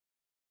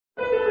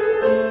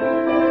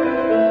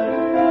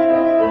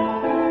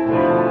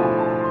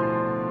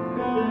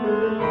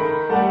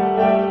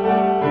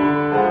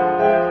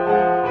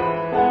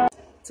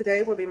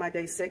Today will be my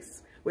day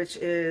 6, which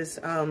is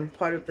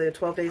part of the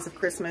 12 Days of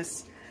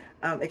Christmas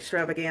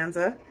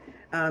extravaganza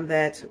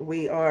that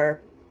we are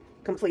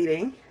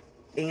completing.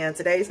 And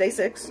today is day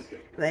 6,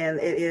 and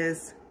it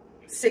is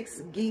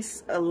 6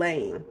 geese a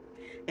laying.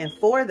 And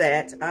for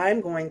that, I'm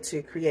going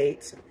to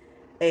create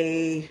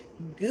a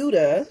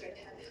Gouda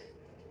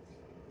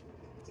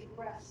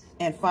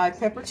and 5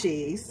 pepper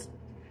cheese,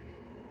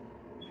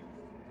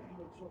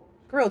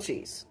 grilled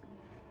cheese.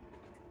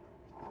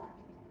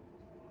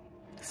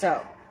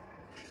 So,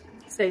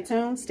 stay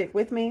tuned, stick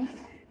with me.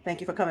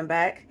 Thank you for coming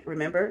back.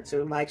 Remember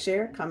to like,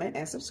 share, comment,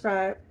 and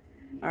subscribe.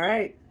 All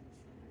right.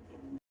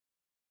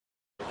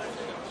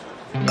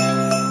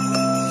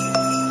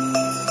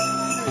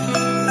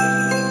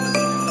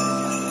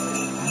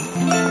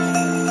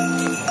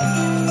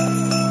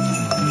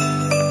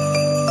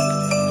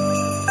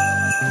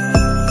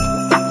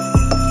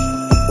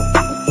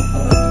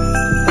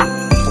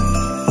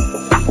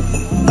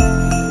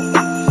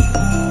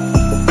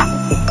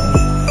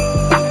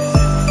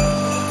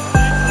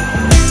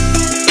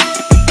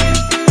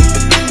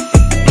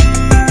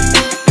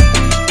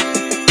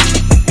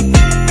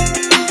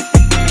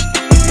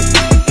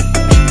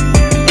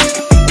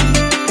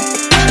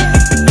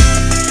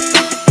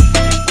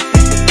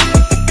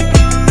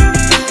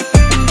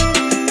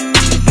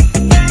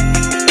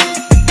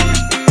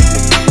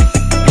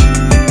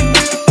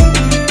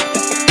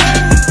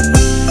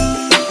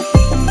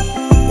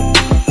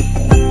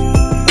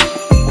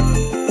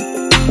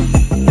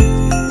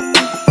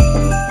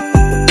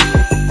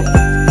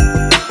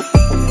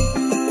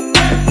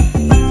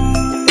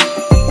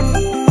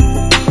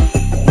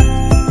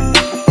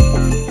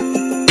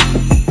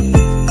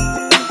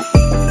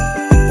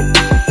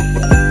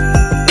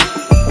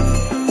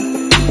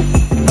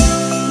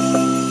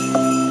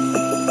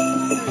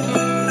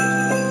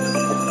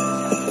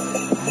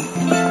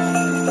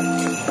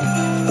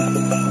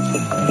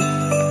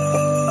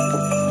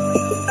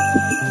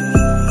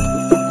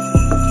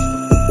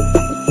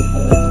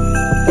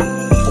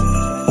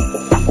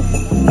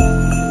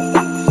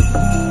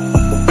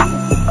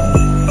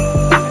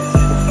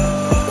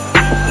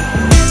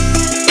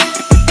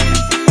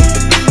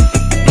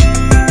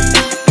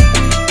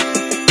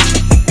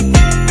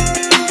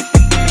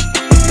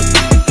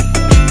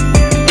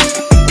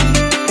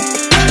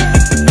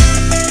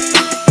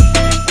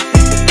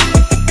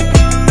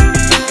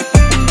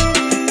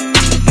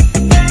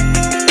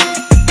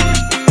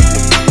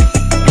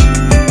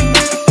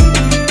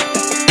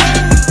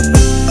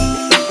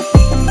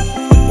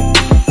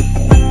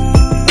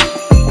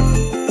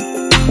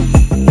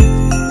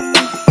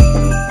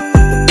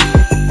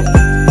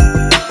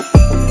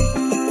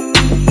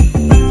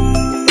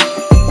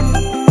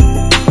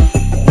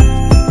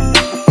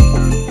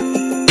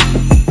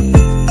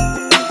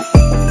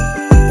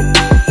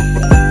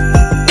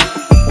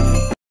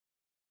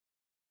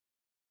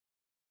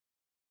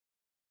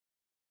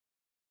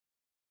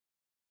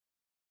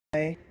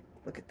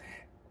 Look at that.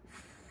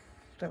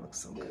 That looks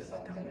so good,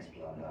 don't it?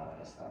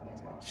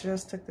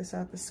 Just took this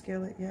out the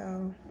skillet,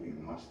 y'all.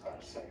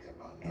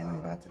 And I'm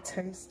about to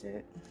taste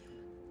it.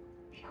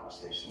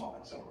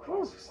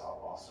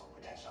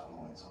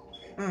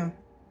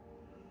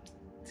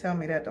 Tell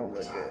me that don't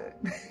look good.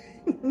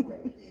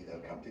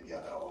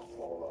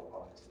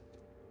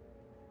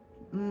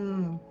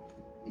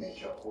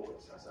 Nature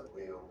always has a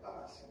real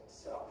balance in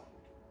itself.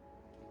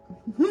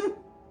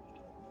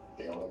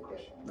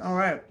 All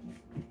right.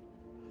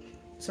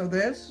 So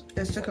this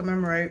is to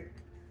commemorate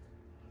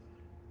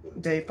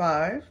day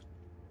 5,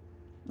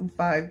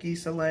 5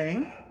 geese a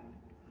laying.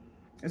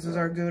 This is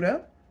our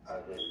Gouda,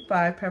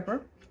 5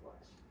 pepper,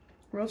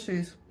 grilled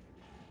cheese.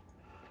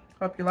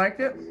 Hope you liked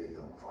it.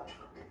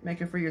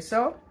 Make it for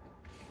yourself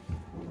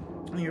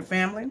and your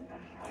family.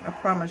 I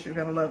promise you're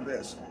gonna love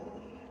this.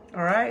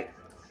 All right,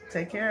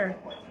 take care.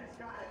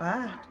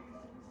 Bye.